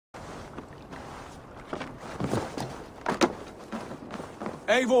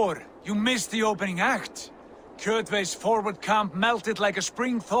Eivor, you missed the opening act. Kjotve's forward camp melted like a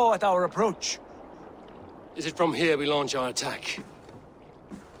spring thaw at our approach. Is it from here we launch our attack?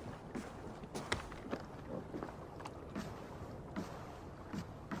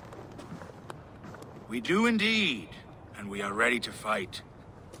 We do indeed, and we are ready to fight.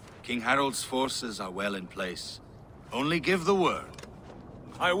 King Harald's forces are well in place. Only give the word.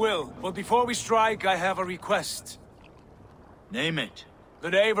 I will, but before we strike, I have a request. Name it.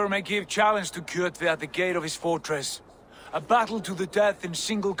 That Eivor may give challenge to Kjotve at the gate of his fortress. A battle to the death in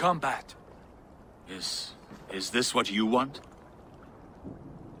single combat. Is this what you want?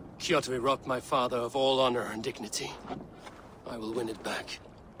 Kjotve robbed my father of all honor and dignity. I will win it back.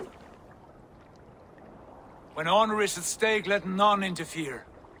 When honor is at stake, let none interfere.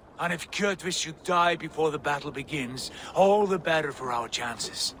 And if Kjotve should die before the battle begins, all the better for our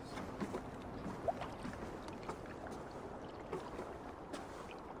chances.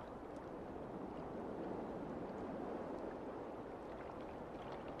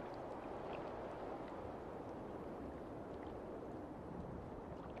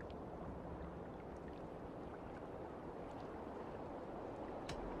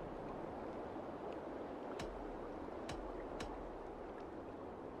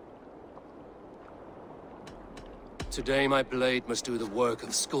 Today my blade must do the work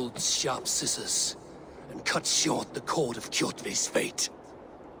of Skuld's sharp scissors, and cut short the cord of Kjotve's fate.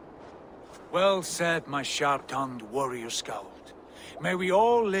 Well said, my sharp-tongued warrior scout. May we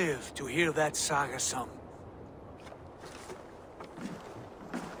all live to hear that saga sung.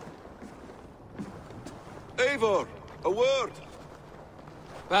 Eivor, a word!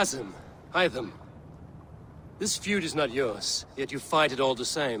 Basim, Hytham. This feud is not yours, yet you fight it all the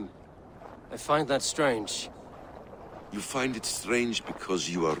same. I find that strange. You find it strange because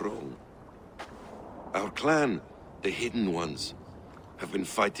you are wrong. Our clan, the Hidden Ones, have been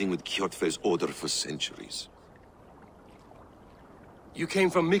fighting with Kjotve's order for centuries. You came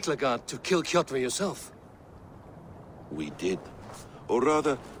from Miklagard to kill Kjotve yourself? We did. Or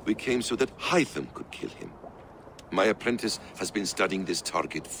rather, we came so that Hytham could kill him. My apprentice has been studying this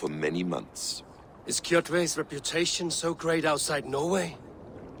target for many months. Is Kjotve's reputation so great outside Norway?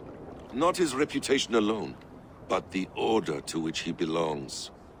 Not his reputation alone, but the order to which he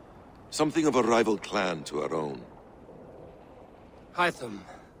belongs. Something of a rival clan to our own. Hytham,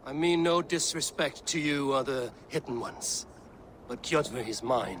 I mean no disrespect to you or the Hidden Ones, but Kjotve is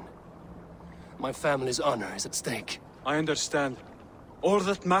mine. My family's honor is at stake. I understand. All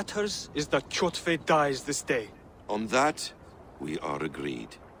that matters is that Kjotve dies this day. On that, we are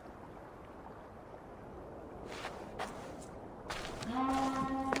agreed.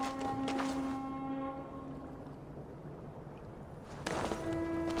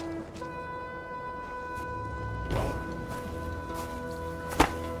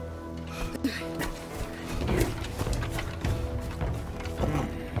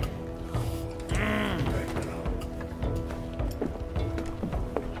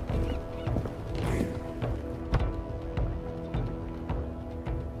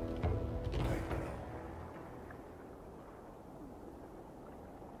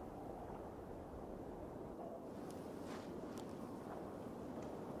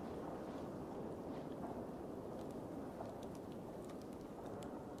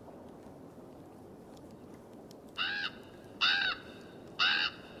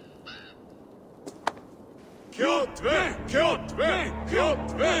 Kjotve! Kjotve!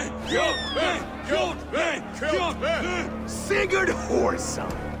 Kjotve! Kjotve! Kjotve! Kjotve! Sigurd whoreson!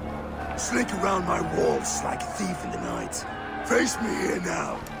 Slink around my walls like a thief in the night. Face me here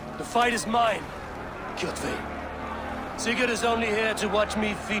now. The fight is mine, Kjotve. Sigurd is only here to watch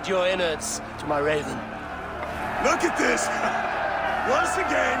me feed your innards to my raven. Look at this! Once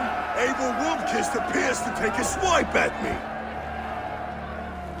again, Eivor Wolfkiss appears to take a swipe at me.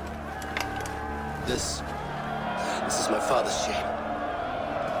 This is my father's shame.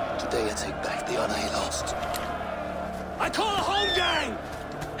 Today I take back the honor he lost. I call a home gang!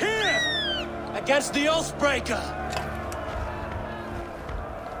 Here! Against the Oathbreaker!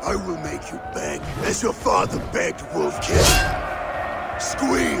 I will make you beg as your father begged, Wolfkiss.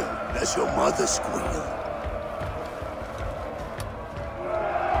 Squeal as your mother squealed.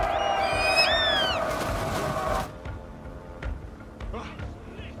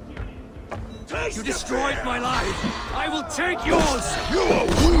 You destroyed my life! I will take yours! You are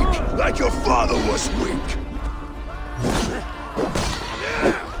weak, like your father was weak!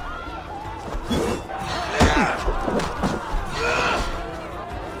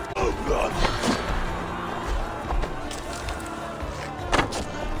 Oh, God!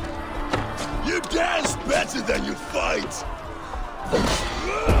 You dance better than you fight!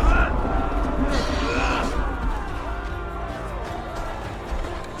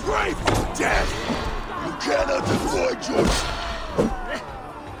 Pray for death! You cannot avoid your...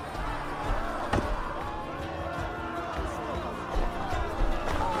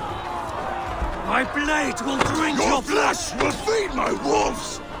 My blade will drink Your flesh will feed my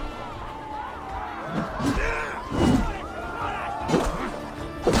wolves!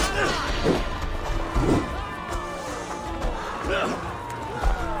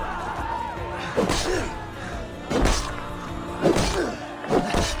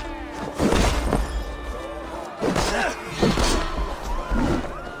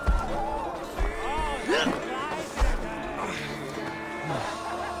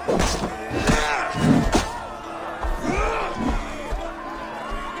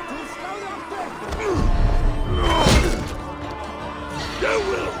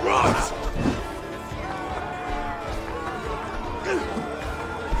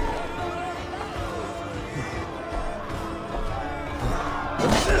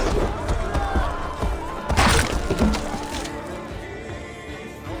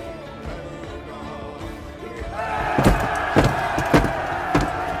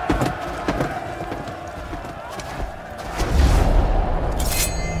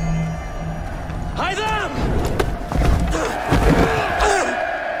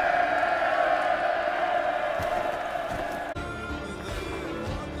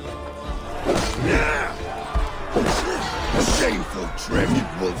 Shameful trick,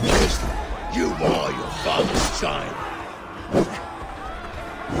 wolf-kissed. You are your father's child.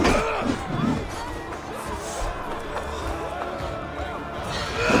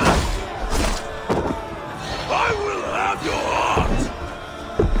 I will have your heart!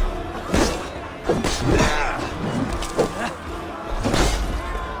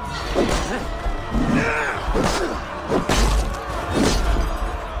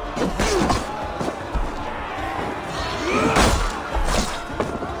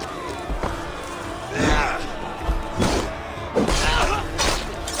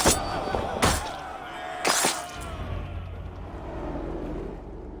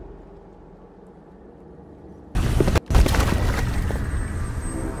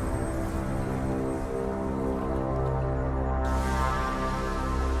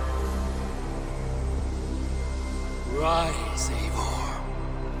 Rise, Eivor.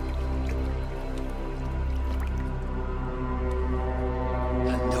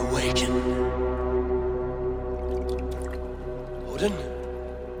 And awaken. Odin?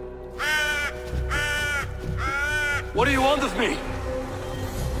 What do you want of me?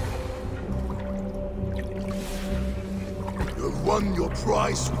 You have won your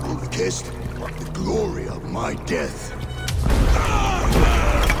prize, wolf-kissed. The glory of my death.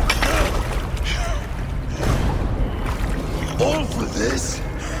 All for this?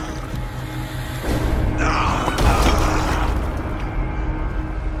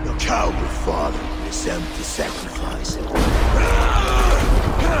 Your coward father is empty sacrifice.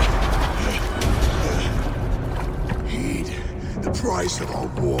 Heed the price of our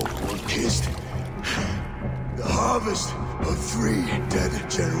war, wolf-kissed. The harvest of 3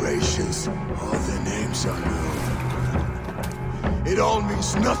 dead generations. All their names are known. It all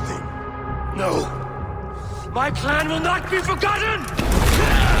means nothing. No. My clan will not be forgotten!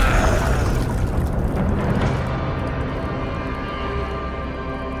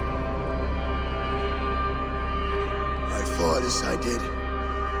 I fought as I did,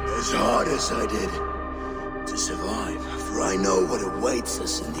 as hard as I did, to survive, for I know what awaits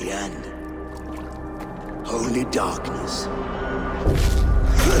us in the end. Only darkness.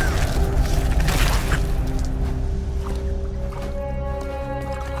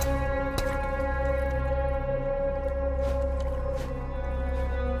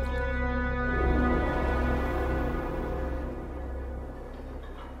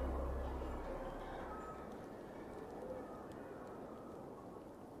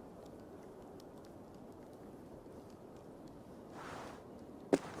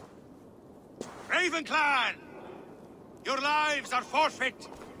 Raven Clan! Your lives are forfeit!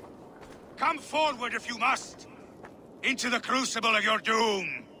 Come forward if you must! Into the crucible of your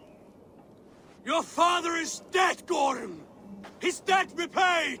doom! Your father is dead, Gordon! His debt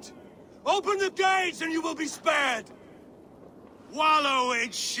repaid! Open the gates and you will be spared! Wallow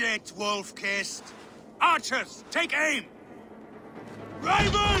in shit, wolf-kissed! Archers, take aim!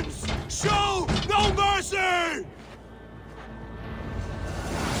 Ravens! Show no mercy!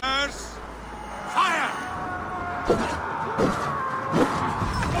 Archers, fire!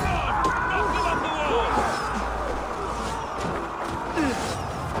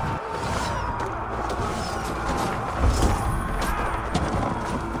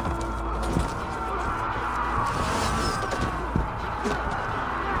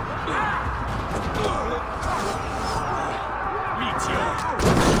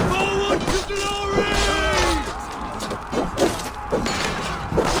 Forward to glory!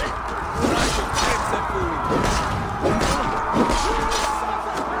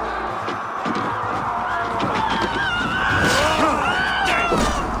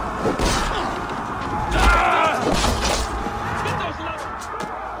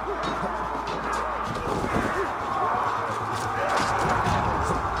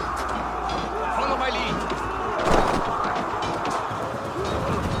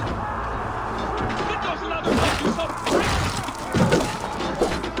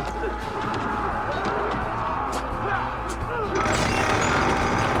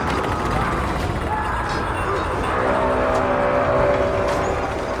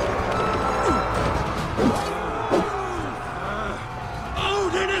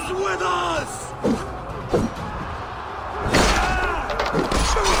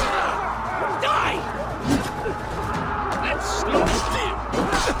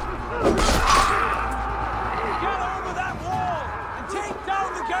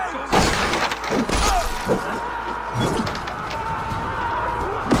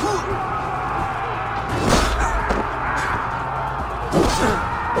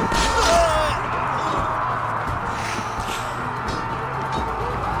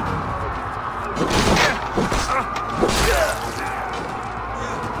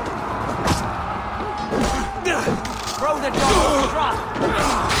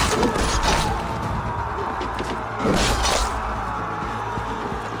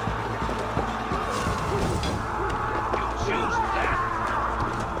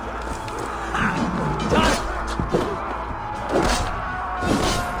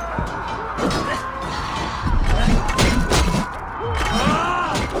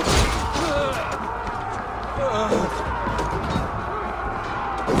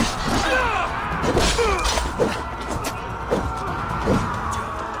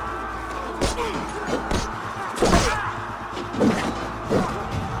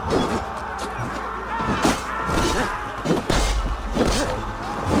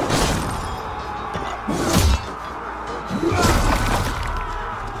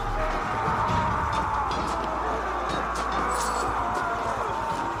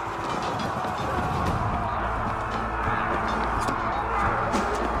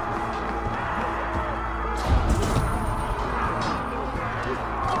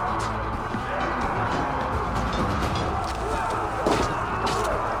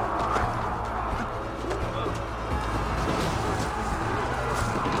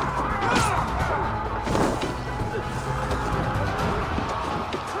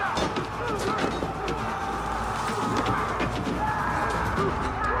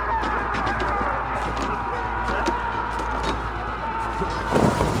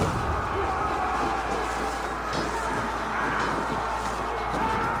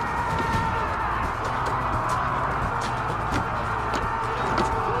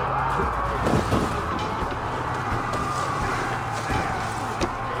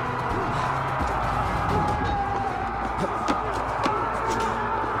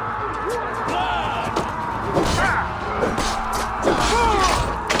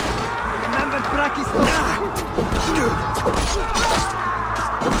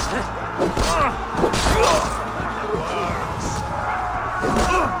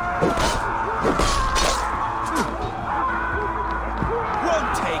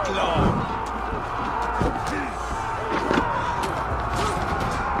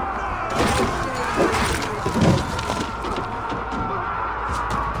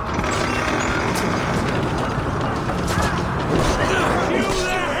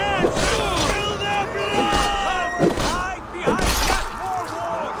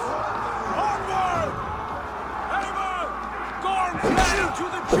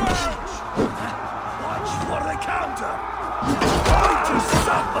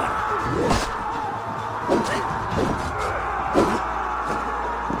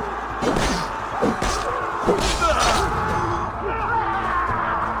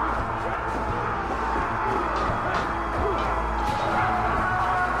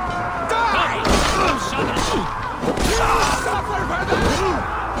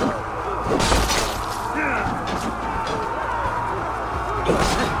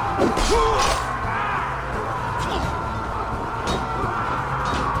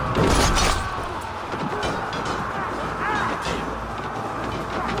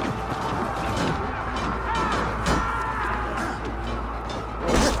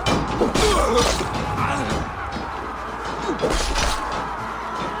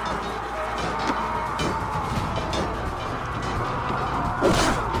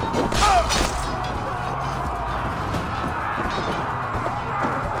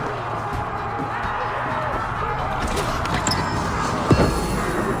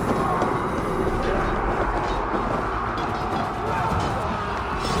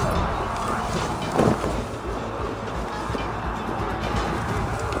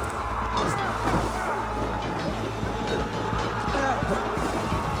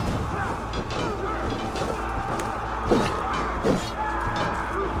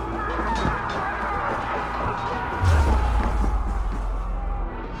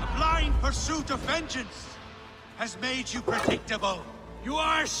 pursuit of vengeance has made you predictable. You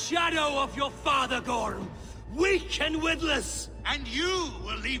are a shadow of your father, Gorm. Weak and witless. And you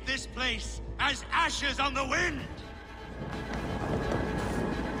will leave this place as ashes on the wind.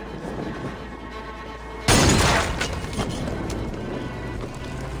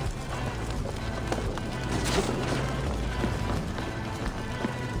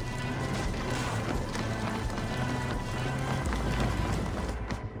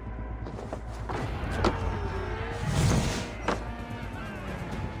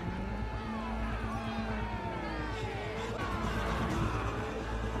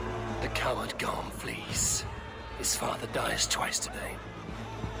 Coward Gorm flees. His father dies twice today.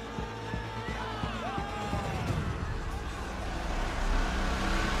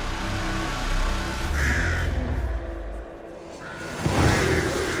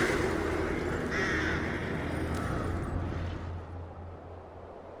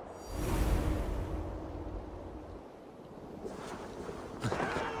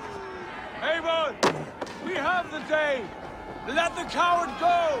 Eivor! We have the day! Let the coward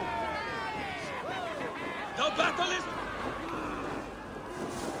go!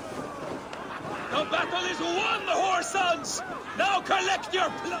 The battle is won, whoresons! Now collect your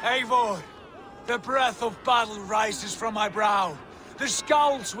Eivor, the breath of battle rises from my brow. The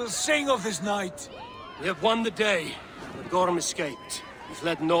scouts will sing of this night. We have won the day, but Gorm escaped. He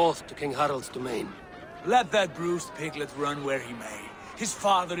fled north to King Harald's domain. Let that bruised piglet run where he may. His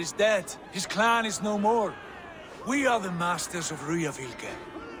father is dead. His clan is no more. We are the masters of Ryjavík.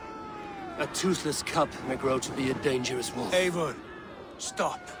 A toothless cub may grow to be a dangerous wolf. Eivor,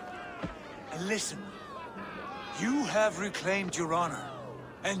 stop. And listen. You have reclaimed your honor.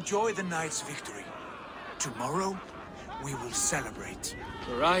 Enjoy the night's victory. Tomorrow, we will celebrate.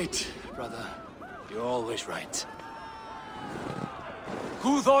 Right, brother. You're always right.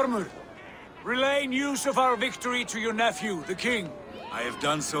 Guthormur, relay news of our victory to your nephew, the king. I have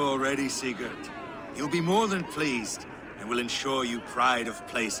done so already, Sigurd. He'll be more than pleased, and will ensure you pride of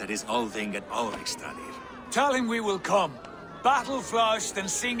place at his Althing at Alrikstadir. Tell him we will come, battle-flushed and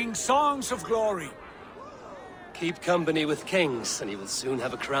singing songs of glory. Keep company with kings, and you will soon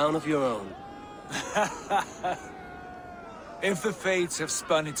have a crown of your own. If the fates have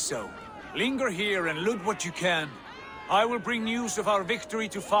spun it so, linger here and loot what you can. I will bring news of our victory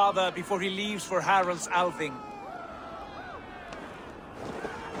to father before he leaves for Harald's Althing.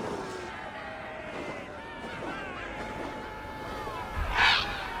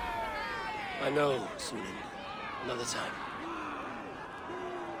 I know, Sunan. Another time.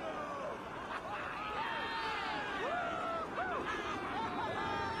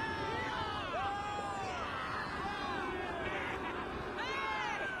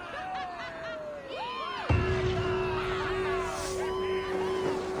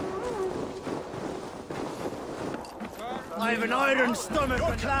 I have an iron stomach.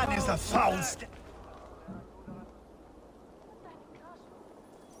 Your clan is a foul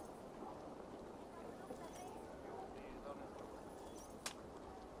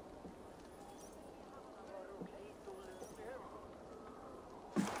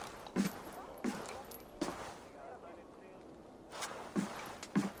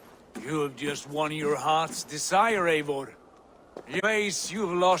You have just won your heart's desire, Eivor. You face you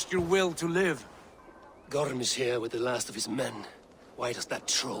have lost your will to live. Gorm is here with the last of his men. Why does that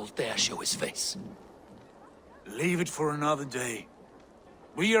troll dare show his face? Leave it for another day.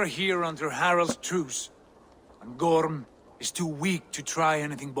 We are here under Harald's truce, and Gorm is too weak to try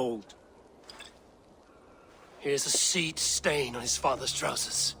anything bold. Here's a seed stain on his father's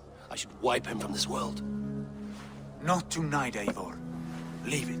trousers. I should wipe him from this world. Not tonight, Eivor.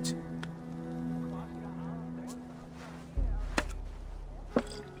 Leave it.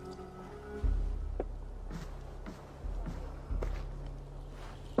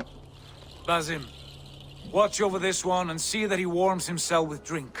 Basim, watch over this one and see that he warms himself with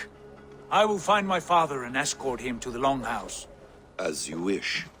drink. I will find my father and escort him to the Longhouse. As you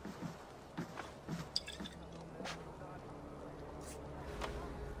wish.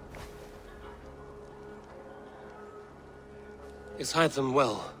 Is Hytham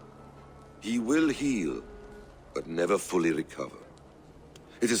well? He will heal, but never fully recover.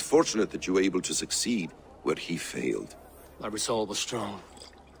 It is fortunate that you were able to succeed where he failed. My resolve was strong.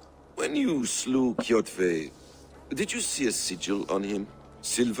 When you slew Kjotve, did you see a sigil on him?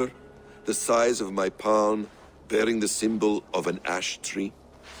 Silver? The size of my palm, bearing the symbol of an ash tree?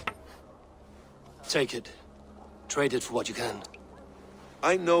 Take it. Trade it for what you can.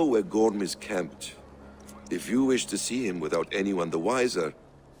 I know where Gorm is camped. If you wish to see him without anyone the wiser,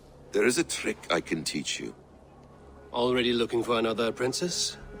 there is a trick I can teach you. Already looking for another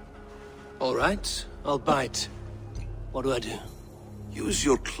princess? All right, I'll bite. What do I do? Use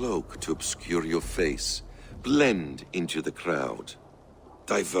your cloak to obscure your face. Blend into the crowd.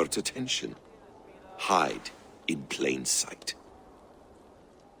 Divert attention. Hide in plain sight.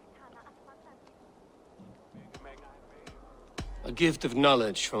 A gift of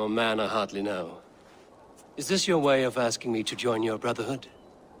knowledge from a man I hardly know. Is this your way of asking me to join your brotherhood?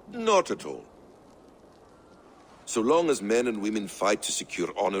 Not at all. So long as men and women fight to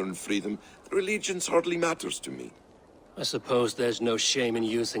secure honor and freedom, their allegiance hardly matters to me. I suppose there's no shame in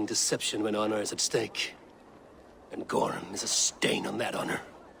using deception when honor is at stake. And Gorham is a stain on that honor.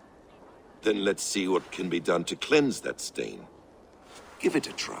 Then let's see what can be done to cleanse that stain. Give it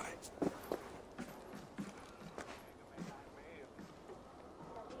a try.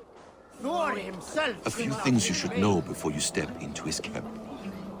 A few things you should know before you step into his camp.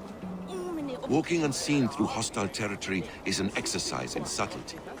 Walking unseen through hostile territory is an exercise in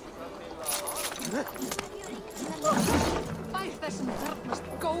subtlety.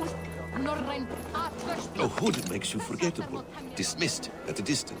 A hood makes you forgettable, dismissed at a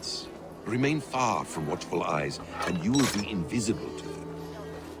distance. Remain far from watchful eyes, and you will be invisible to them.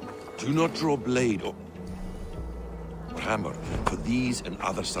 Do not draw blade or hammer, for these and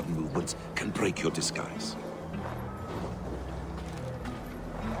other sudden movements can break your disguise.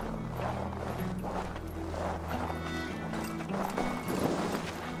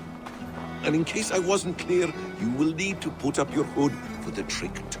 And in case I wasn't clear, you will need to put up your hood for the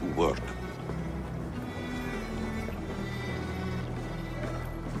trick to work.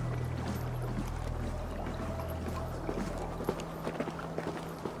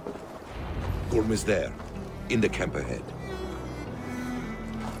 Gorm is there, in the camp ahead.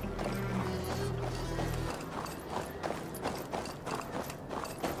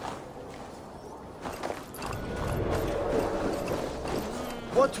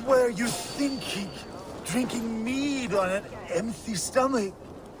 What were you thinking? Drinking mead on an empty stomach?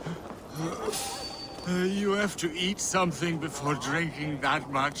 You have to eat something before drinking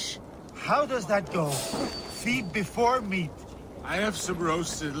that much. How does that go? Feed before meat. I have some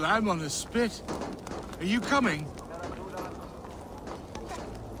roasted lamb on the spit. Are you coming?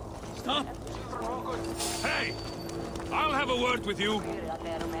 Stop! Hey! I'll have a word with you.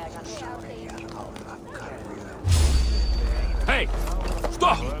 Hey!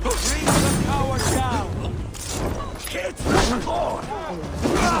 Stop! Bring the coward down! Get the door!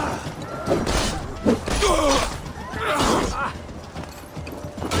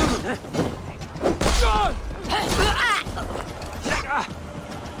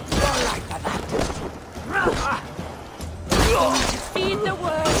 Feed the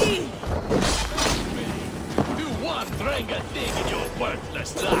world! Do one drank a thing in your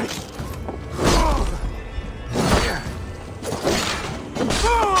worthless life!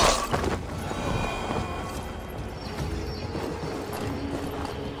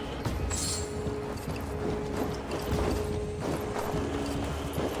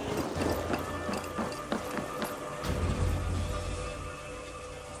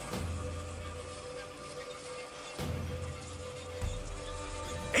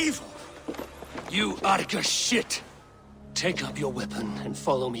 Eivor! You Arga shit! Take up your weapon and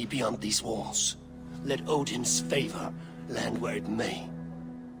follow me beyond these walls. Let Odin's favor land where it may.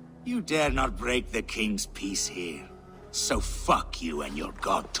 You dare not break the king's peace here. So fuck you and your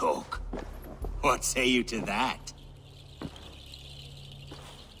god talk. What say you to that?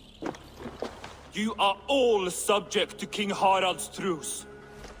 You are all subject to King Harald's truce.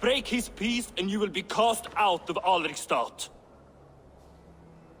 Break his peace and you will be cast out of Alrikstad.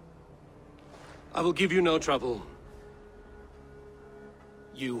 I will give you no trouble.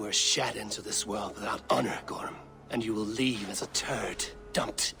 You were shat into this world without honor, Gorm, and you will leave as a turd,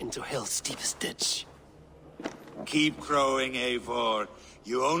 dumped into hell's deepest ditch. Keep crowing, Eivor.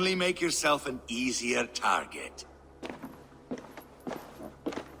 You only make yourself an easier target.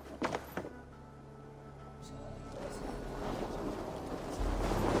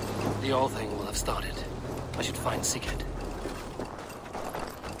 The All-Thing will have started. I should find Sigurd.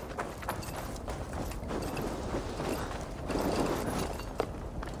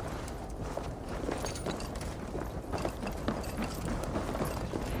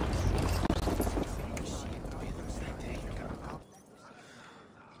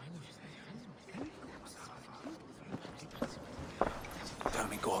 Tell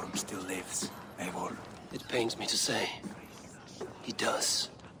me Gorm still lives, Eivor. It pains me to say. He does.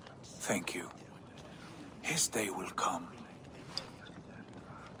 Thank you. His day will come.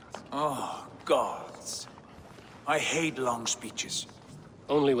 Oh, gods. I hate long speeches.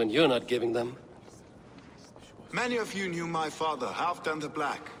 Only when you're not giving them. Many of you knew my father, Halfdan the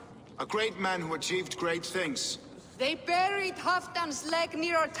Black. A great man who achieved great things. They buried Halfdan's leg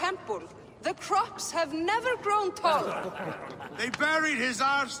near our temple. The crops have never grown taller. They buried his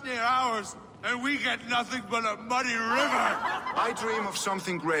arse near ours, and we get nothing but a muddy river. I dream of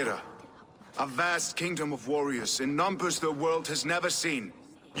something greater. A vast kingdom of warriors in numbers the world has never seen.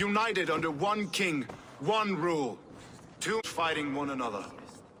 United under one king, one rule. Two fighting one another.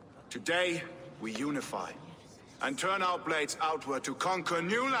 Today, we unify. And turn our blades outward to conquer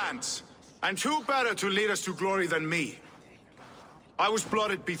new lands. And who better to lead us to glory than me? I was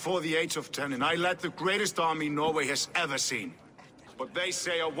blooded before the age of 10, and I led the greatest army Norway has ever seen. But they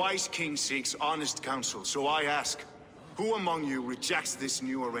say a wise king seeks honest counsel, so I ask, who among you rejects this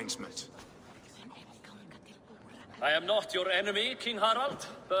new arrangement? I am not your enemy, King Harald,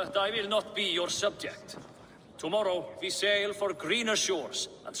 but I will not be your subject. Tomorrow we sail for greener shores,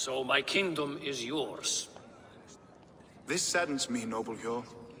 and so my kingdom is yours. This saddens me, noble Hjor.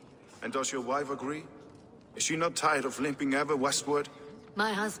 And does your wife agree? Is she not tired of limping ever westward?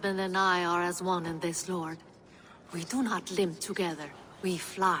 My husband and I are as one in this, Lord. We do not limp together, we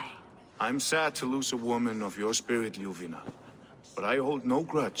fly. I'm sad to lose a woman of your spirit, Ljuvina. But I hold no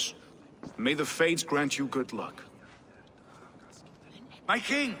grudge. May the fates grant you good luck. My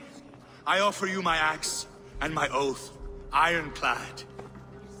king, I offer you my axe and my oath, ironclad.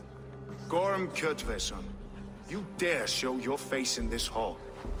 Gorm Kjotveson, you dare show your face in this hall.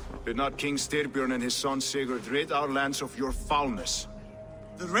 Did not King Styrbjörn and his son Sigurd rid our lands of your foulness?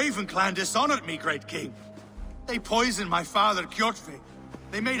 The Raven clan dishonored me, great king. They poisoned my father, Kjotve.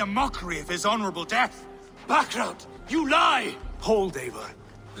 They made a mockery of his honorable death. Background, you lie! Hold, Eivor.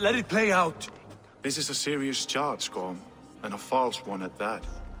 Let it play out. This is a serious charge, Gorm, and a false one at that.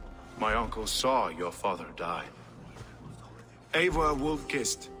 My uncle saw your father die. Eivor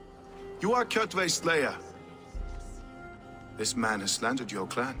Wolf-Kissed, you are Kjotve's slayer. This man has slandered your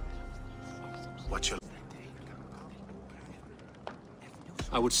clan. What shall...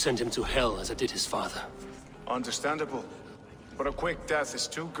 I would send him to hell as I did his father. Understandable. But a quick death is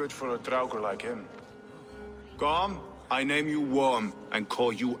too good for a Draugr like him. Gorm, I name you Worm and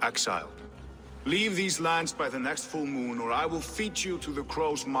call you exiled. Leave these lands by the next full moon, or I will feed you to the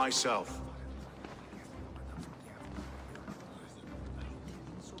crows myself.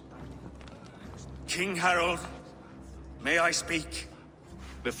 King Harald, may I speak?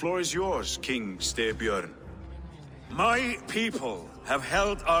 The floor is yours, King Styrbjörn. My people have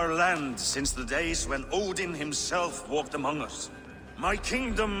held our land since the days when Odin himself walked among us. My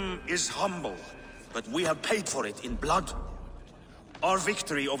kingdom is humble, but we have paid for it in blood. Our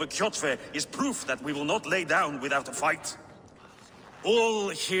victory over Kjotve is proof that we will not lay down without a fight. All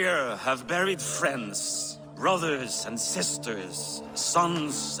here have buried friends, brothers and sisters,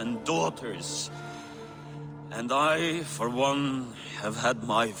 sons and daughters. And I, for one, have had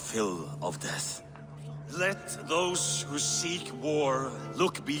my fill of death. Let those who seek war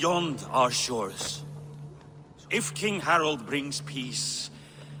look beyond our shores. If King Harald brings peace,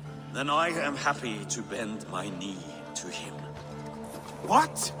 then I am happy to bend my knee to him.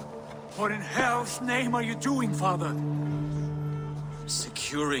 What? What in hell's name are you doing, father?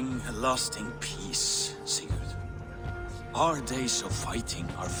 Securing a lasting peace, Sigurd. Our days of fighting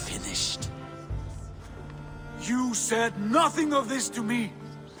are finished. You said nothing of this to me.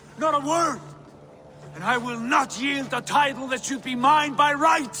 Not a word. And I will not yield a title that should be mine by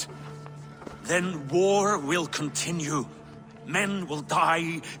right. Then war will continue. Men will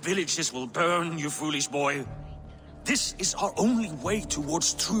die, villages will burn, you foolish boy. This is our only way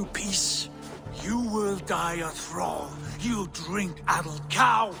towards true peace. You will die a thrall, you drink-addled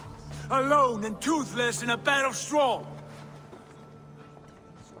cow. Alone and toothless in a bed of straw.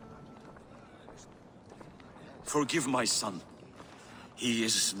 Forgive my son. He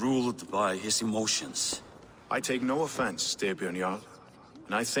is ruled by his emotions. I take no offense, Styrbjörn Jarl,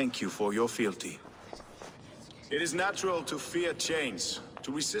 and I thank you for your fealty. It is natural to fear change,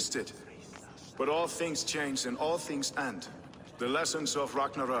 to resist it. But all things change and all things end. The lessons of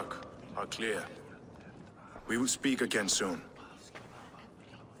Ragnarok are clear. We will speak again soon.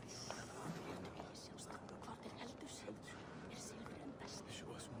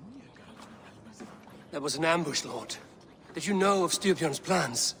 That was an ambush, Lord. Did you know of Styrbjörn's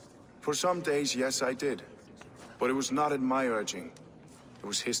plans? For some days, yes, I did. But it was not at my urging. It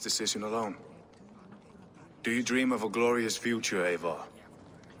was his decision alone. Do you dream of a glorious future, Eivor?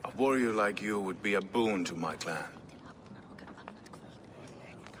 A warrior like you would be a boon to my clan.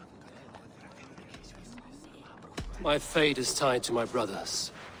 My fate is tied to my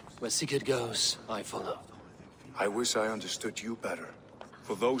brothers. Where Sigurd goes, I follow. I wish I understood you better.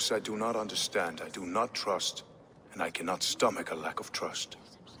 For those I do not understand, I do not trust, and I cannot stomach a lack of trust.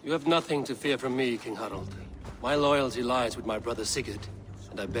 You have nothing to fear from me, King Harald. My loyalty lies with my brother Sigurd,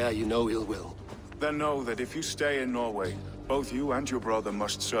 and I bear you no ill will. Then know that if you stay in Norway, both you and your brother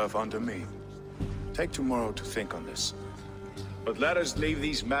must serve under me. Take tomorrow to think on this. But let us leave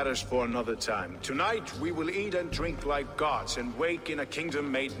these matters for another time. Tonight, we will eat and drink like gods and wake in a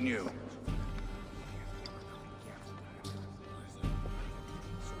kingdom made new.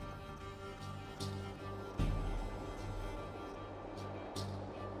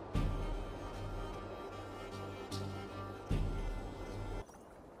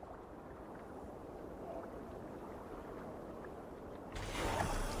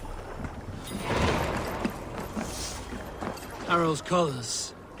 Harald's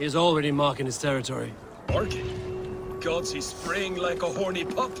colors. He is already marking his territory. Marking? Gods, he's spraying like a horny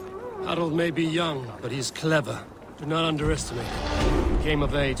pup. Harald may be young, but he's clever. Do not underestimate him. He came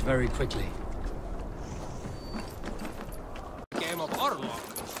of age very quickly. Game of Orlok.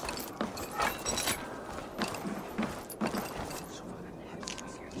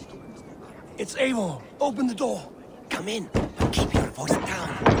 It's Eivor. Open the door. Come in, but keep your voice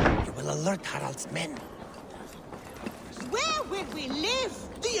down. You will alert Harald's men. Where will we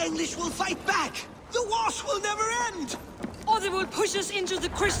live? The English will fight back! The wars will never end! Or they will push us into the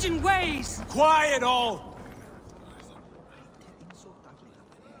Christian ways! Quiet all!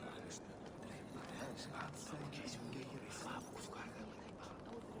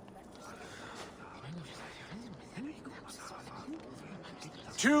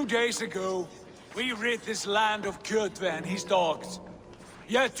 Two days ago, we rid this land of Kjotve and his dogs.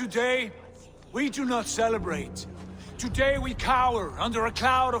 Yet today, we do not celebrate. Today we cower under a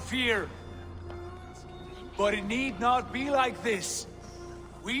cloud of fear. But it need not be like this.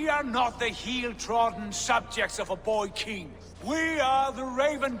 We are not the heel-trodden subjects of a boy king. We are the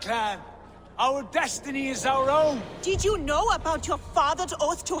Raven clan. Our destiny is our own. Did you know about your father's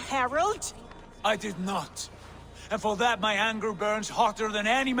oath to Harald? I did not. And for that my anger burns hotter than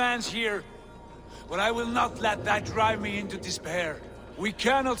any man's here. But I will not let that drive me into despair. We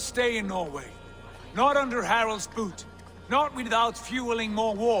cannot stay in Norway. Not under Harald's boot. Not without fueling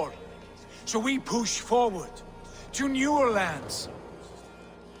more war. So we push forward to newer lands.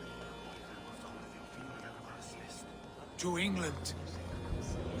 To England.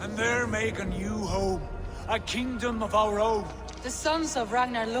 And there make a new home. A kingdom of our own. The sons of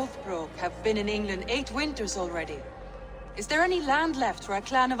Ragnar Lothbrok have been in England 8 winters already. Is there any land left for a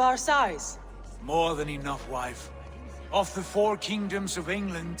clan of our size? More than enough, wife. Of the 4 kingdoms of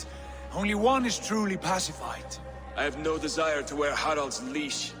England, only one is truly pacified. I have no desire to wear Harald's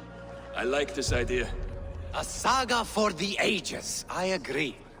leash. I like this idea. A saga for the ages, I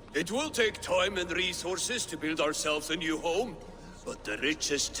agree. It will take time and resources to build ourselves a new home, but the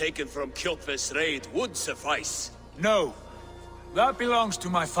riches taken from Kjotve's raid would suffice. No. That belongs to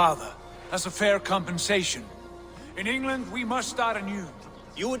my father, as a fair compensation. In England, we must start anew.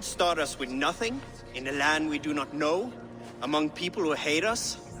 You would start us with nothing, in a land we do not know, among people who hate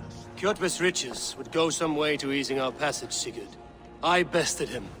us? Kjotve's riches would go some way to easing our passage, Sigurd. I bested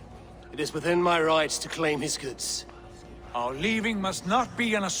him. It is within my rights to claim his goods. Our leaving must not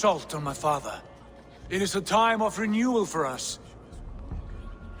be an assault on my father. It is a time of renewal for us.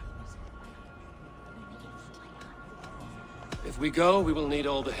 If we go, we will need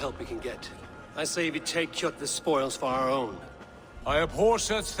all the help we can get. I say we take Kjotve's spoils for our own. I abhor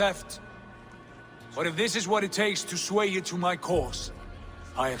such theft. But if this is what it takes to sway you to my cause,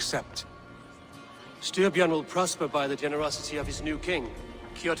 I accept. Styrbjörn will prosper by the generosity of his new king.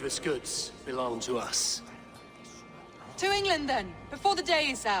 Kjotve's goods belong to us. To England then, before the day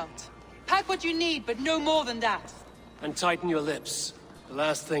is out. Pack what you need, but no more than that. And tighten your lips. The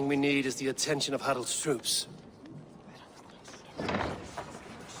last thing we need is the attention of Harald's troops.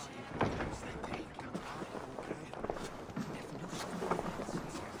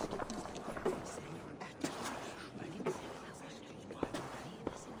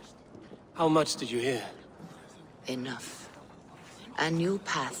 How much did you hear? Enough. A new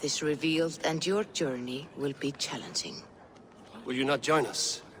path is revealed, and your journey will be challenging. Will you not join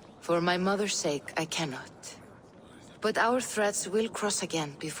us? For my mother's sake, I cannot. But our threads will cross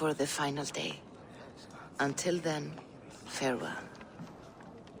again before the final day. Until then, farewell.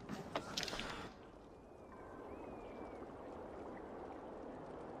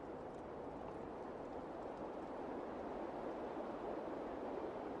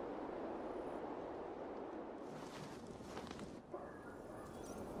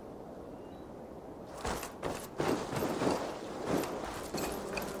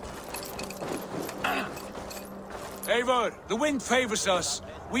 Eivor, the wind favors us.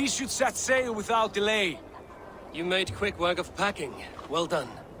 We should set sail without delay. You made quick work of packing. Well done.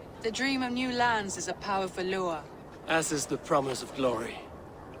 The dream of new lands is a powerful lure. As is the promise of glory.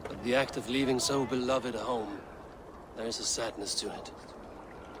 But the act of leaving so beloved a home, there is a sadness to it.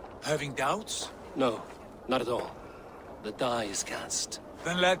 Having doubts? No, not at all. The die is cast.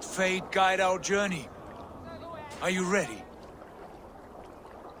 Then let fate guide our journey. Are you ready?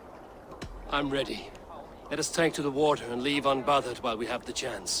 I'm ready. Let us take to the water and leave unbothered while we have the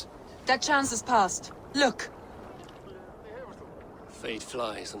chance. That chance is past. Look! Fate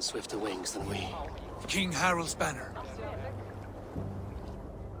flies on swifter wings than we. King Harald's banner.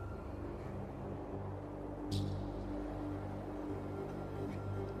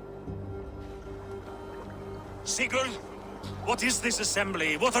 Sigurd, what is this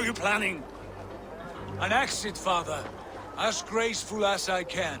assembly? What are you planning? An exit, father. As graceful as I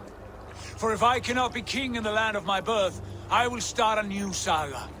can. For if I cannot be king in the land of my birth, I will start a new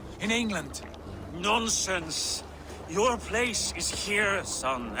saga. In England. Nonsense. Your place is here,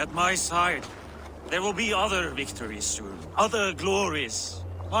 son, at my side. There will be other victories soon. Other glories.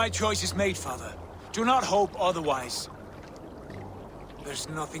 My choice is made, father. Do not hope otherwise. There's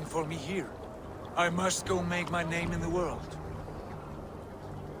nothing for me here. I must go make my name in the world.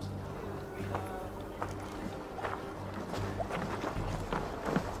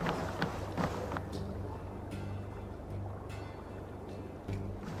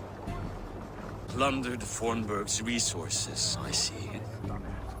 Plundered Fornburg's resources, I see.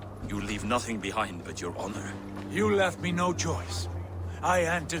 You leave nothing behind but your honor. You left me no choice. I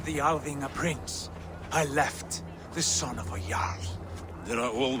entered the Alving a prince. I left the son of a Jarl. There are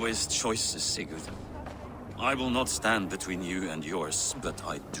always choices, Sigurd. I will not stand between you and yours, but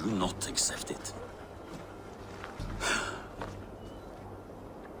I do not accept it.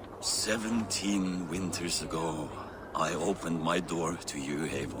 17 winters ago, I opened my door to you,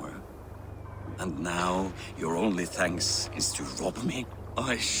 Eivor. And now, your only thanks is to rob me?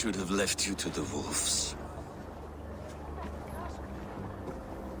 I should have left you to the wolves.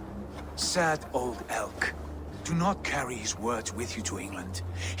 Sad old elk. Do not carry his words with you to England.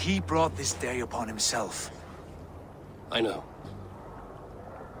 He brought this day upon himself. I know.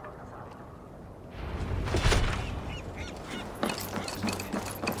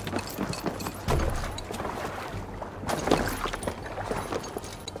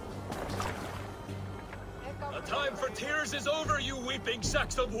 The time for tears is over, you weeping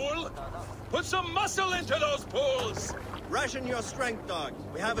sacks of wool! Put some muscle into those pulls! Ration your strength, dog.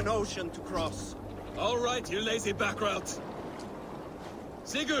 We have an ocean to cross. All right, you lazy backrout.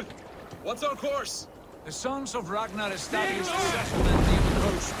 Sigurd, what's our course? The sons of Ragnar established a settlement near the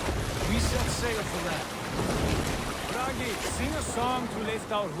coast. We set sail for that. Raggi, sing a song to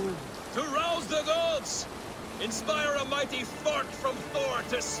lift our hoof. To rouse the gods! Inspire a mighty fart from Thor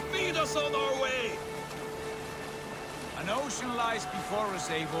to speed us on our way! An ocean lies before us,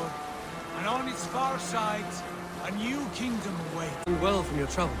 Eivor, and on its far side, a new kingdom awaits. Well from your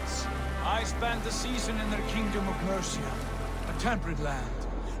travels. I spent the season in their kingdom of Mercia, a temperate land,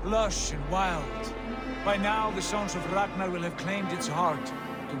 lush and wild. By now, the sons of Ragnar will have claimed its heart.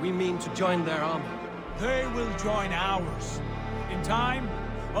 Do we mean to join their army? They will join ours. In time,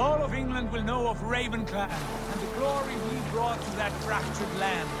 all of England will know of Ravenclan and the glory we brought to that fractured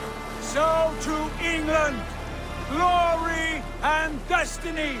land. So to England! Glory and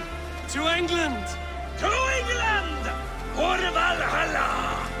destiny! To England! To England! For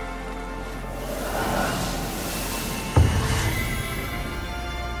VALHALLA!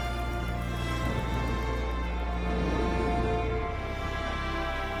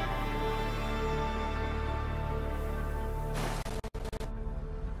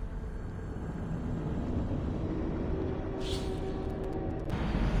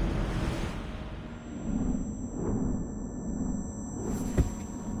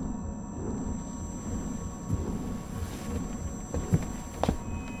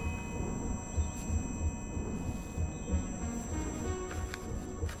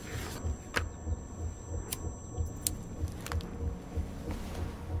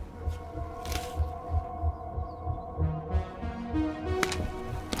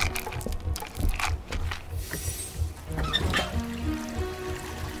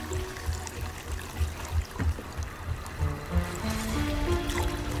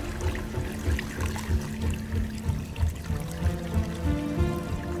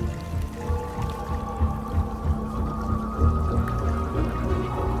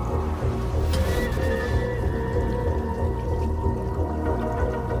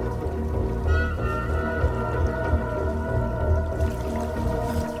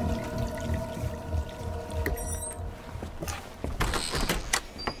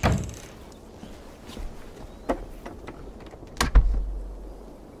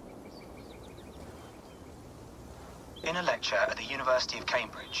 In a lecture at the University of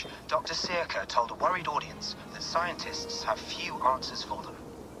Cambridge, Dr. Circa told a worried audience that scientists have few answers for them.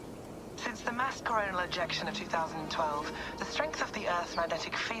 Since the mass coronal ejection of 2012, the strength of the Earth's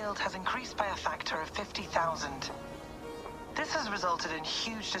magnetic field has increased by a factor of 50,000. This has resulted in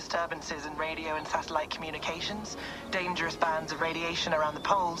huge disturbances in radio and satellite communications, dangerous bands of radiation around the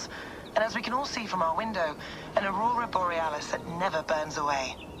poles, and as we can all see from our window, an aurora borealis that never burns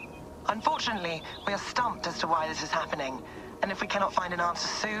away. Unfortunately, we are stumped as to why this is happening, and if we cannot find an answer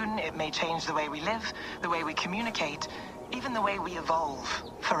soon, it may change the way we live, the way we communicate, even the way we evolve,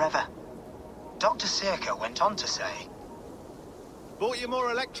 forever. Dr. Circa went on to say, Bought you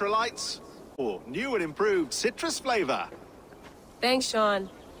more electrolytes? Or new and improved citrus flavor? Thanks, Sean.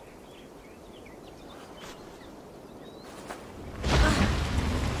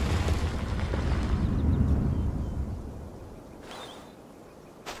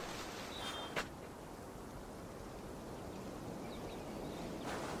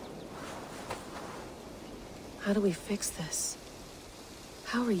 How do we fix this?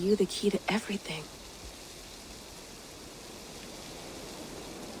 How are you the key to everything?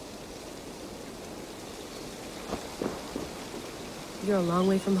 You're a long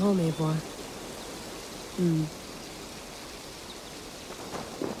way from home, Eivor.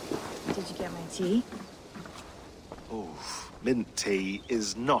 Did you get my tea? Oh, mint tea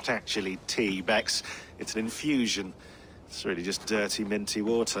is not actually tea, Bex. It's an infusion. It's really just dirty, minty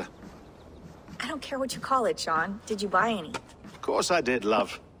water. I don't care what you call it, Sean. Did you buy any? Of course I did,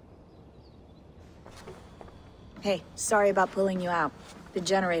 love. Hey, sorry about pulling you out. The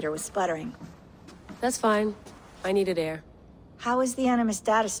generator was sputtering. That's fine. I needed air. How was the Animus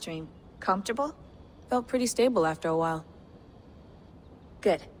data stream? Comfortable? Felt pretty stable after a while.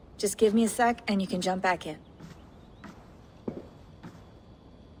 Good. Just give me a sec and you can jump back in.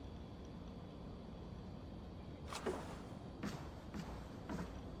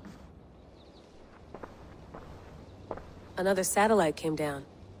 Another satellite came down.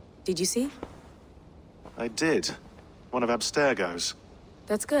 Did you see? I did. One of Abstergo's.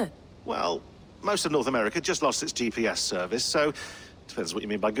 That's good. Well, most of North America just lost its GPS service, so depends what you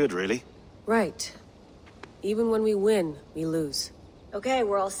mean by good, really. Right. Even when we win, we lose. Okay,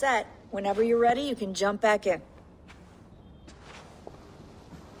 we're all set. Whenever you're ready, you can jump back in.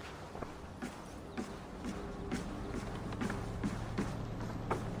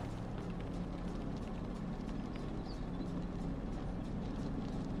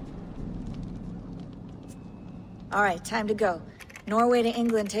 All right, time to go. Norway to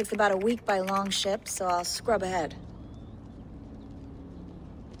England takes about a week by long ship, so I'll scrub ahead.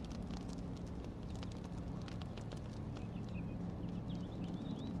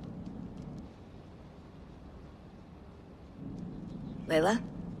 Layla,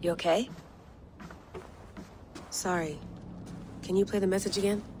 you okay? Sorry. Can you play the message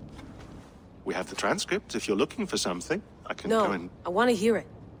again? We have the transcript. If you're looking for something, I can go and... No, I want to hear it.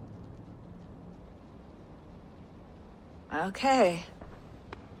 Okay.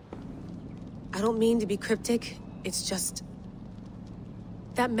 I don't mean to be cryptic. It's just...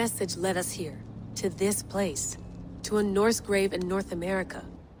 that message led us here. To this place. To a Norse grave in North America.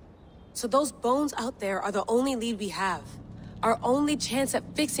 So those bones out there are the only lead we have. Our only chance at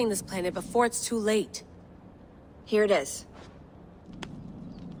fixing this planet before it's too late. Here it is.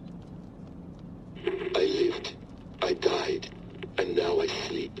 I lived, I died, and now I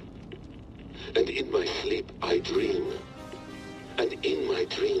sleep. And in my sleep I dream. And in my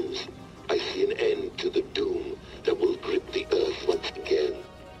dreams, I see an end to the doom that will grip the Earth once again.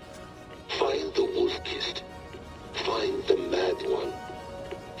 Find the wolf-kissed. Find the mad one.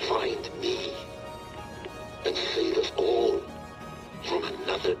 Find me. And save us all from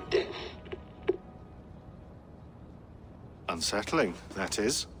another death. Unsettling, that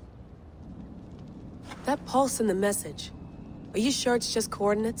is. That pulse in the message. Are you sure it's just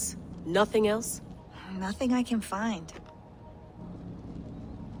coordinates? Nothing else? Nothing I can find.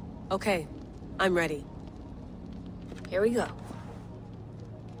 Okay, I'm ready. Here we go.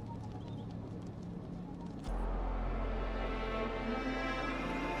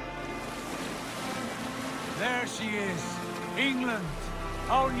 There she is. England,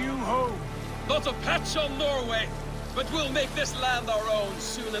 our new home. Not a patch on Norway, but we'll make this land our own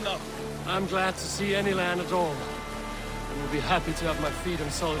soon enough. I'm glad to see any land at all. And will be happy to have my feet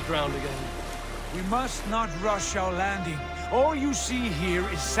on solid ground again. We must not rush our landing. All you see here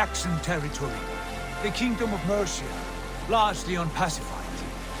is Saxon territory. The Kingdom of Mercia, largely unpacified.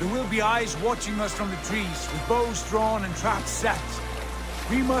 There will be eyes watching us from the trees, with bows drawn and traps set.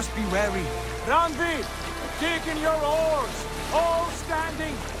 We must be wary. Randvi, dig in your oars! All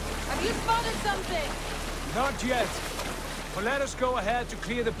standing! Have you spotted something? Not yet. But let us go ahead to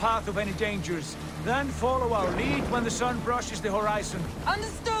clear the path of any dangers. Then follow our lead when the sun brushes the horizon.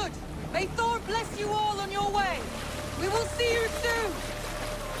 Understood! May Thor bless you all on your way! We will see you soon!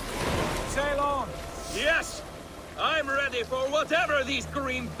 Sail on! Yes! I'm ready for whatever these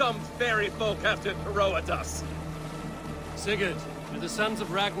green-thumbed fairy folk have to throw at us. Sigurd, do the sons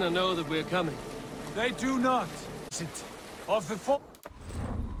of Ragnar know that we're coming? They do not. Of the four...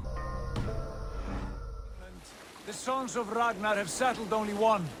 The sons of Ragnar have settled only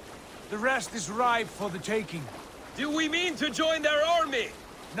one. The rest is ripe for the taking. Do we mean to join their army?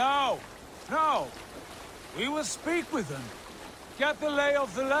 No! No! We will speak with them, get the lay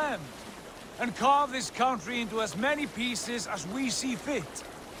of the land, and carve this country into as many pieces as we see fit.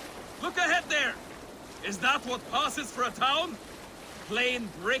 Look ahead there! Is that what passes for a town? Plain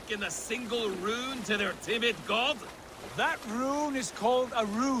brick in a single rune to their timid god? That rune is called a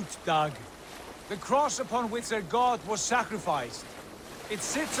root, Dag. The cross upon which their god was sacrificed. It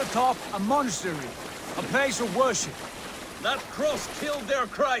sits atop a monastery, a place of worship. That cross killed their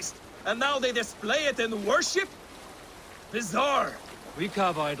Christ, and now they display it in worship? Bizarre. We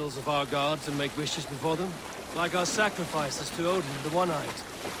carve idols of our gods and make wishes before them, like our sacrifices to Odin, the One-Eyed.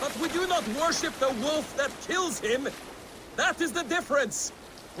 But we do not worship the wolf that kills him. That is the difference.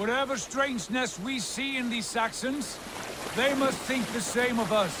 Whatever strangeness we see in these Saxons, they must think the same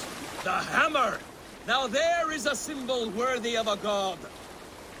of us. The hammer! Now there is a symbol worthy of a god.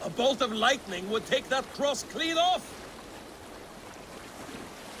 A bolt of lightning would take that cross clean off.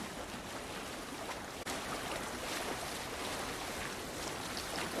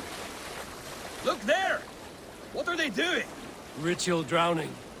 Look there! What are they doing? Ritual drowning.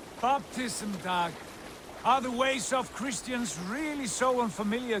 Baptism, Dag. Are the ways of Christians really so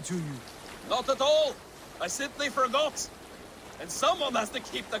unfamiliar to you? Not at all. I simply forgot. And someone has to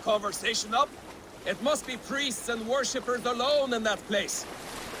keep the conversation up. It must be priests and worshippers alone in that place.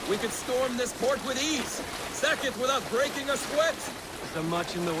 We could storm this port with ease. Sack it without breaking a sweat. Is there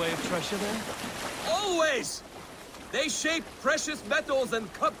much in the way of treasure then? Always! They shape precious metals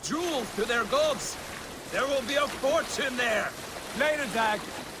and cut jewels to their gods. There will be a fortune there. Later, Dag.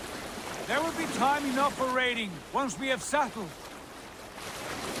 There will be time enough for raiding, once we have settled.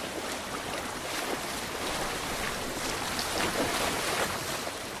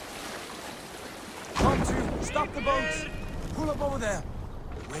 Come to, stop the boats. Pull up over there.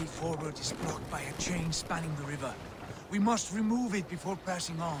 The way forward is blocked by a chain spanning the river. We must remove it before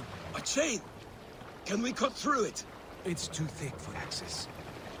passing on. A chain? Can we cut through it? It's too thick for access.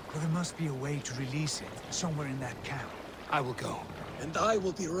 But there must be a way to release it, somewhere in that camp. I will go. And I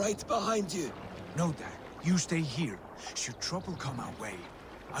will be right behind you. No, Dad. You stay here. Should trouble come our way,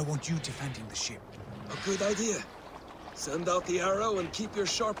 I want you defending the ship. A good idea. Send out the arrow and keep your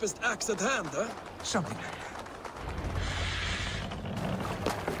sharpest axe at hand, huh? Something like that.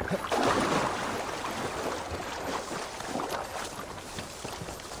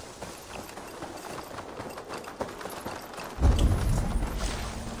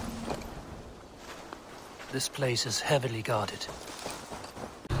 This place is heavily guarded.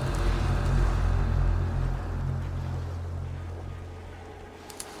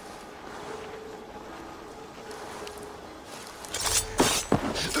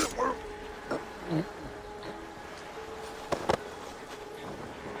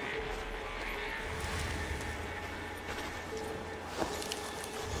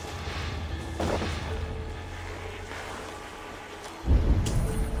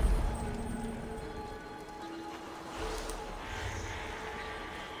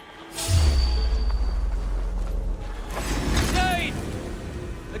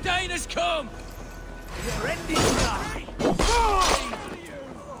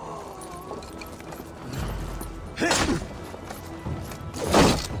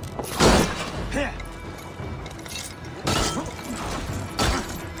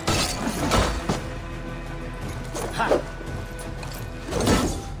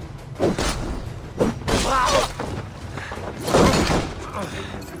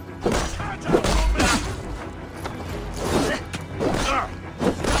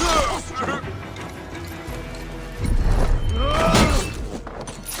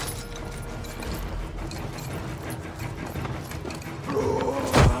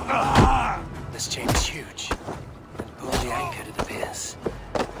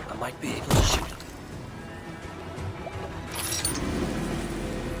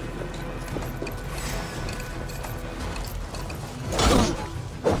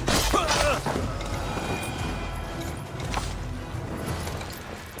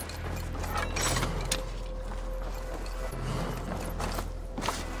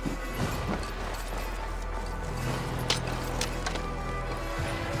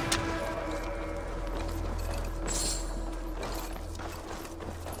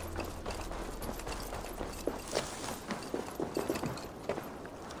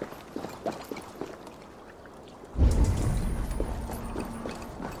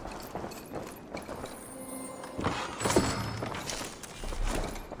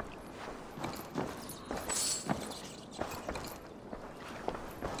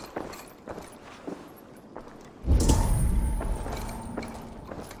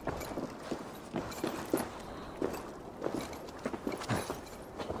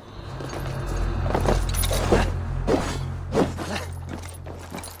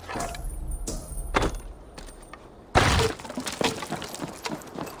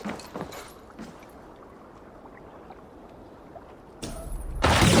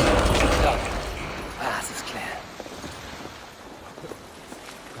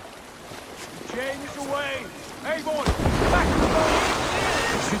 Chain is away! Eivor, back to the boat!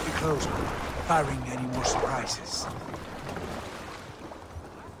 We should be close, barring any more surprises.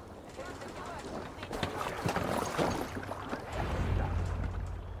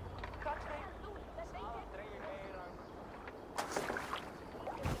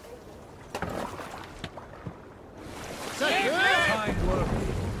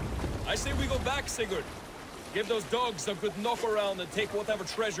 I say we go back, Sigurd. Give those dogs a good knock around and take whatever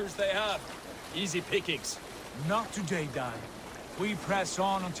treasures they have. Easy pickings. Not today, Dan. We press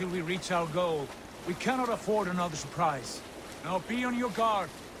on until we reach our goal. We cannot afford another surprise. Now be on your guard.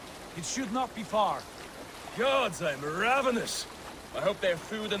 It should not be far. Gods, I'm ravenous. I hope they have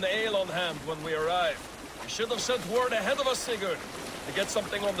food and ale on hand when we arrive. We should have sent word ahead of us, Sigurd, to get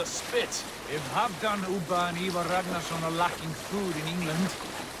something on the spit. If Halfdan, Ubba and Eivor Ragnarsson are lacking food in England,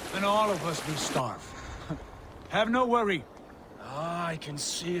 then all of us will starve. Have no worry. Ah, I can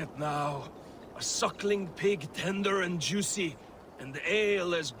see it now. A suckling pig, tender and juicy, and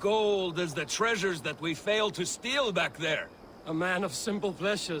ale as gold as the treasures that we failed to steal back there. A man of simple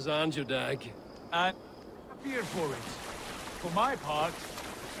pleasures, aren't you, Dag? And fear for it. For my part,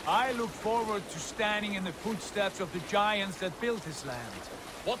 I look forward to standing in the footsteps of the giants that built this land.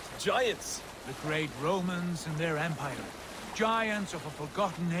 What giants? The great Romans and their empire. Giants of a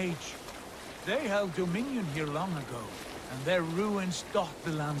forgotten age. They held dominion here long ago, and their ruins dot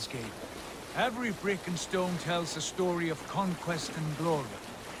the landscape. Every brick and stone tells a story of conquest and glory.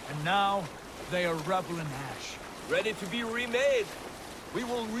 And now, they are rubble and ash. Ready to be remade. We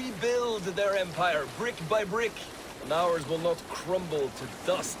will rebuild their empire, brick by brick, and ours will not crumble to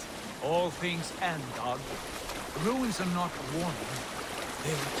dust. All things end, dog. Ruins are not a warning.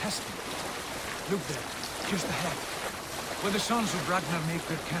 They are a testament. Look there, just ahead, where the sons of Ragnar make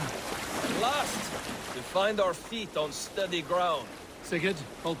their camp. At last, we find our feet on steady ground. Sigurd,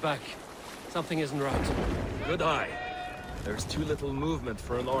 hold back. Something isn't right. Good eye. There's too little movement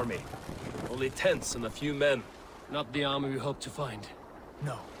for an army. Only tents and a few men. Not the army we hope to find.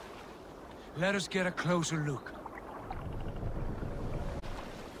 No. Let us get a closer look.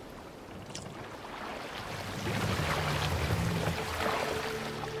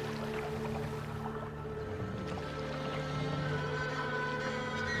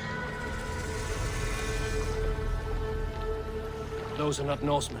 Those are not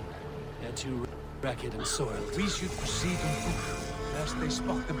Norsemen. They're too ragged and soiled. We should proceed on foot, lest they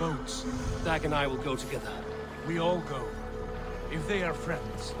spot the boats. Dag and I will go together. We all go. If they are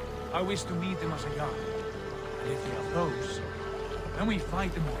friends, I wish to meet them as a guard. And if they are foes, then we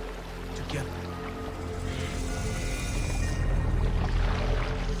fight them all, together.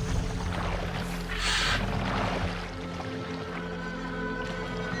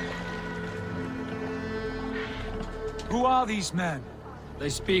 Who are these men? They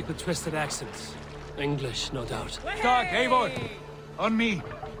speak with twisted accents. English, no doubt. Start, Eivor! On me!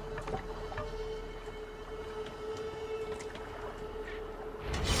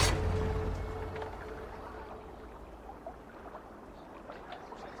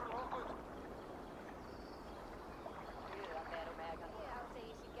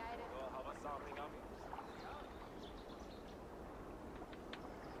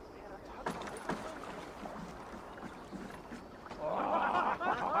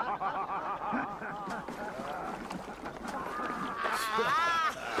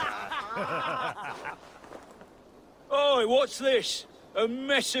 Oi, what's this? A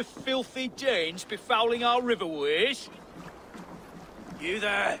mess of filthy Danes befouling our riverways? You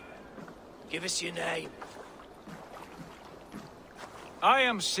there! Give us your name. I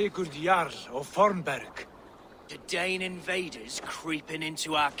am Sigurd Jarl of Fornberg. The Dane invaders creeping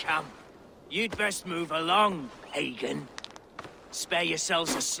into our camp. You'd best move along, pagan. Spare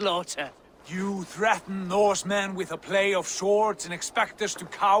yourselves a slaughter. You threaten Norsemen with a play of swords and expect us to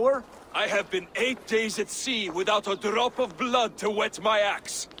cower? I have been 8 days at sea without a drop of blood to wet my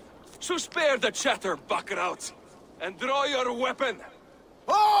axe. So spare the chatter, Buckerout, and draw your weapon.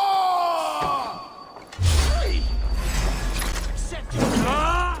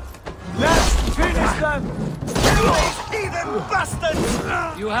 Let's finish them! Heathen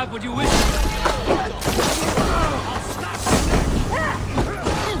bastards! You have what you wish.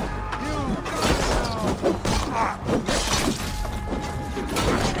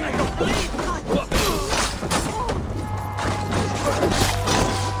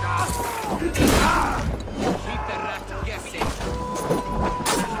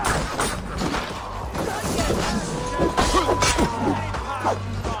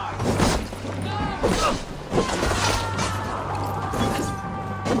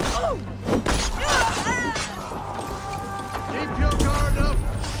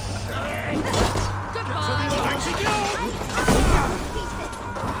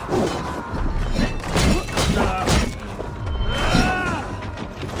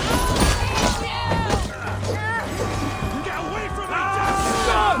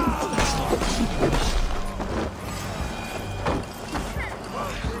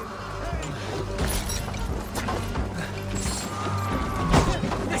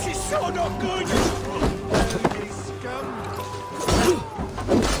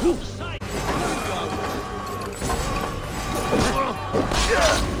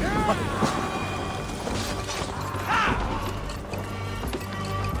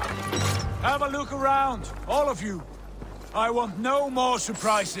 Have a look around, all of you. I want no more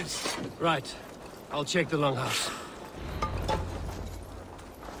surprises. Right. I'll check the longhouse.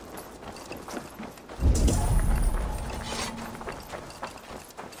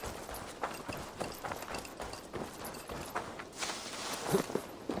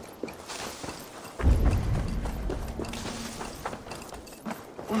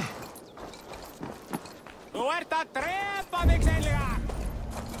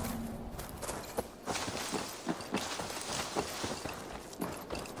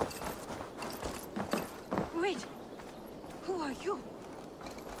 Wait. Who are you?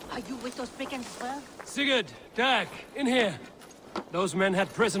 Are you with those brigands as well? Sigurd, Dag, in here. Those men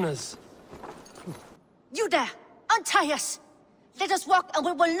had prisoners. You there! Untie us! Let us walk and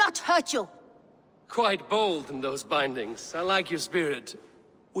we will not hurt you! Quite bold in those bindings. I like your spirit.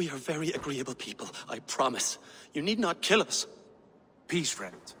 We are very agreeable people, I promise. You need not kill us. Peace,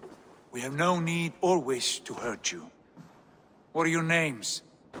 friend. We have no need or wish to hurt you. What are your names?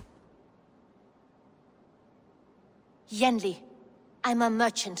 Yenli. I'm a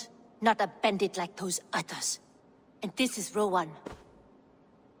merchant, not a bandit like those others. And this is Rowan.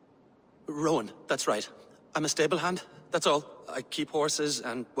 Rowan, that's right. I'm a stable hand, that's all. I keep horses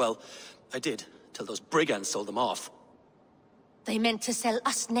and, well, I did, till those brigands sold them off. They meant to sell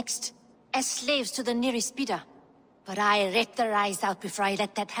us next, as slaves to the nearest speeder. But I ripped their eyes out before I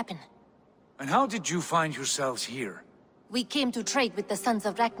let that happen. And how did you find yourselves here? We came to trade with the Sons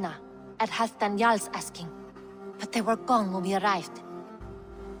of Ragnar, at Halfdan Jarl's asking. But they were gone when we arrived.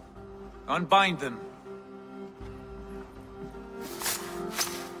 Unbind them.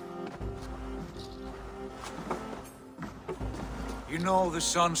 You know the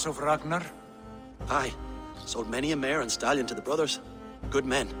Sons of Ragnar? Aye. Sold many a mare and stallion to the brothers. Good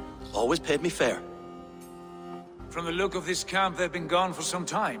men. Always paid me fair. From the look of this camp, they've been gone for some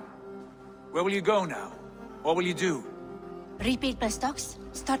time. Where will you go now? What will you do? Rebuild my stocks,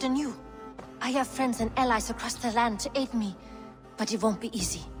 start anew. I have friends and allies across the land to aid me, but it won't be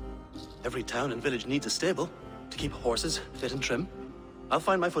easy. Every town and village needs a stable, to keep horses fit and trim. I'll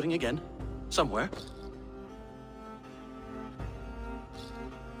find my footing again, somewhere.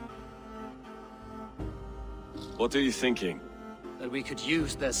 What are you thinking? That we could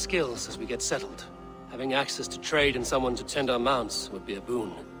use their skills as we get settled. Having access to trade and someone to tend our mounts would be a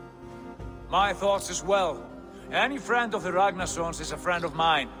boon. My thoughts as well. Any friend of the Ragnarsons is a friend of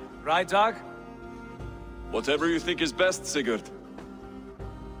mine. Right, Dag? Whatever you think is best, Sigurd.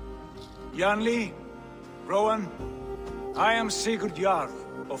 Janli, Rowan, I am Sigurd Jarl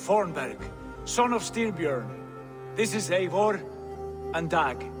of Fornberg, son of Styrbjörn. This is Eivor and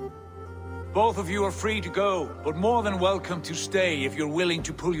Dag. Both of you are free to go, but more than welcome to stay if you're willing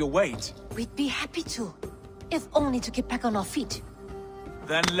to pull your weight. We'd be happy to, if only to get back on our feet.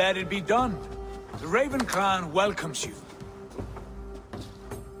 Then let it be done. The Raven clan welcomes you.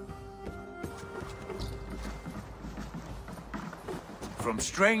 From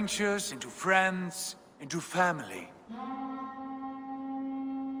strangers into friends, into family.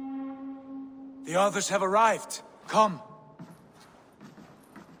 The others have arrived. Come.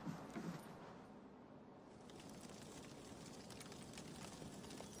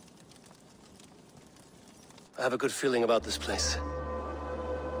 I have a good feeling about this place.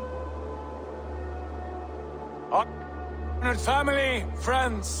 Honored family,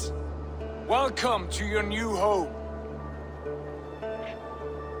 friends, welcome to your new home.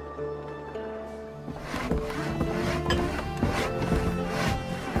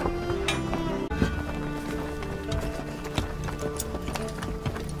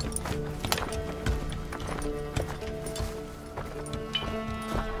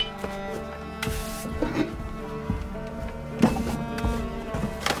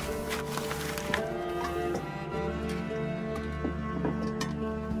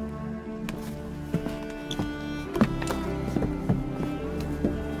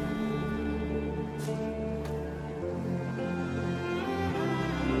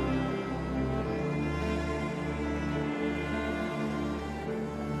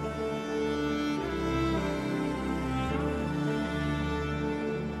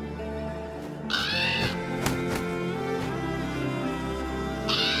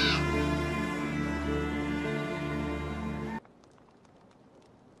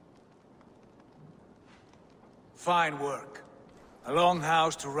 Fine work. A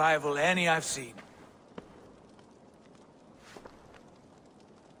longhouse to rival any I've seen.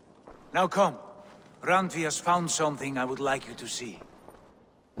 Now come. Randvi has found something I would like you to see.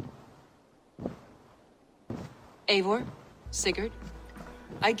 Eivor, Sigurd,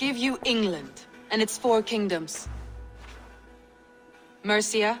 I give you England and its 4 kingdoms.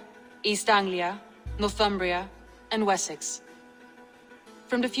 Mercia, East Anglia, Northumbria, and Wessex.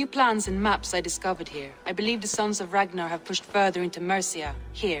 From the few plans and maps I discovered here, I believe the Sons of Ragnar have pushed further into Mercia,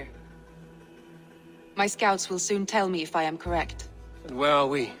 here. My scouts will soon tell me if I am correct. And where are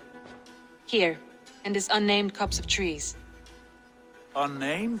we? Here, in this unnamed copse of trees.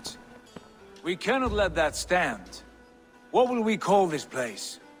 Unnamed? We cannot let that stand. What will we call this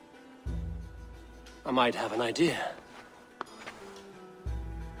place? I might have an idea.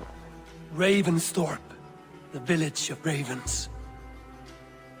 Ravensthorpe, the village of ravens.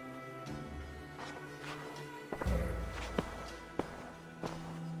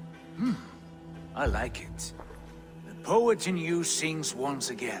 I like it. The poet in you sings once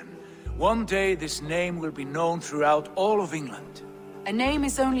again. One day this name will be known throughout all of England. A name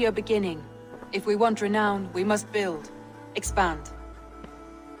is only a beginning. If we want renown, we must build. Expand.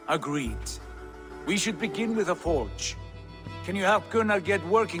 Agreed. We should begin with a forge. Can you help Gunnar get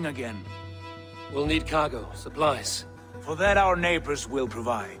working again? We'll need cargo, supplies. For that our neighbors will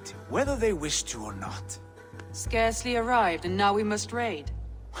provide, whether they wish to or not. Scarcely arrived, and now we must raid.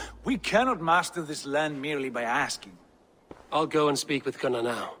 We cannot master this land merely by asking. I'll go and speak with Gunnar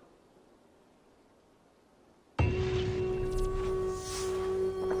now.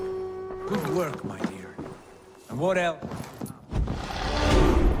 Good work, my dear. And what else?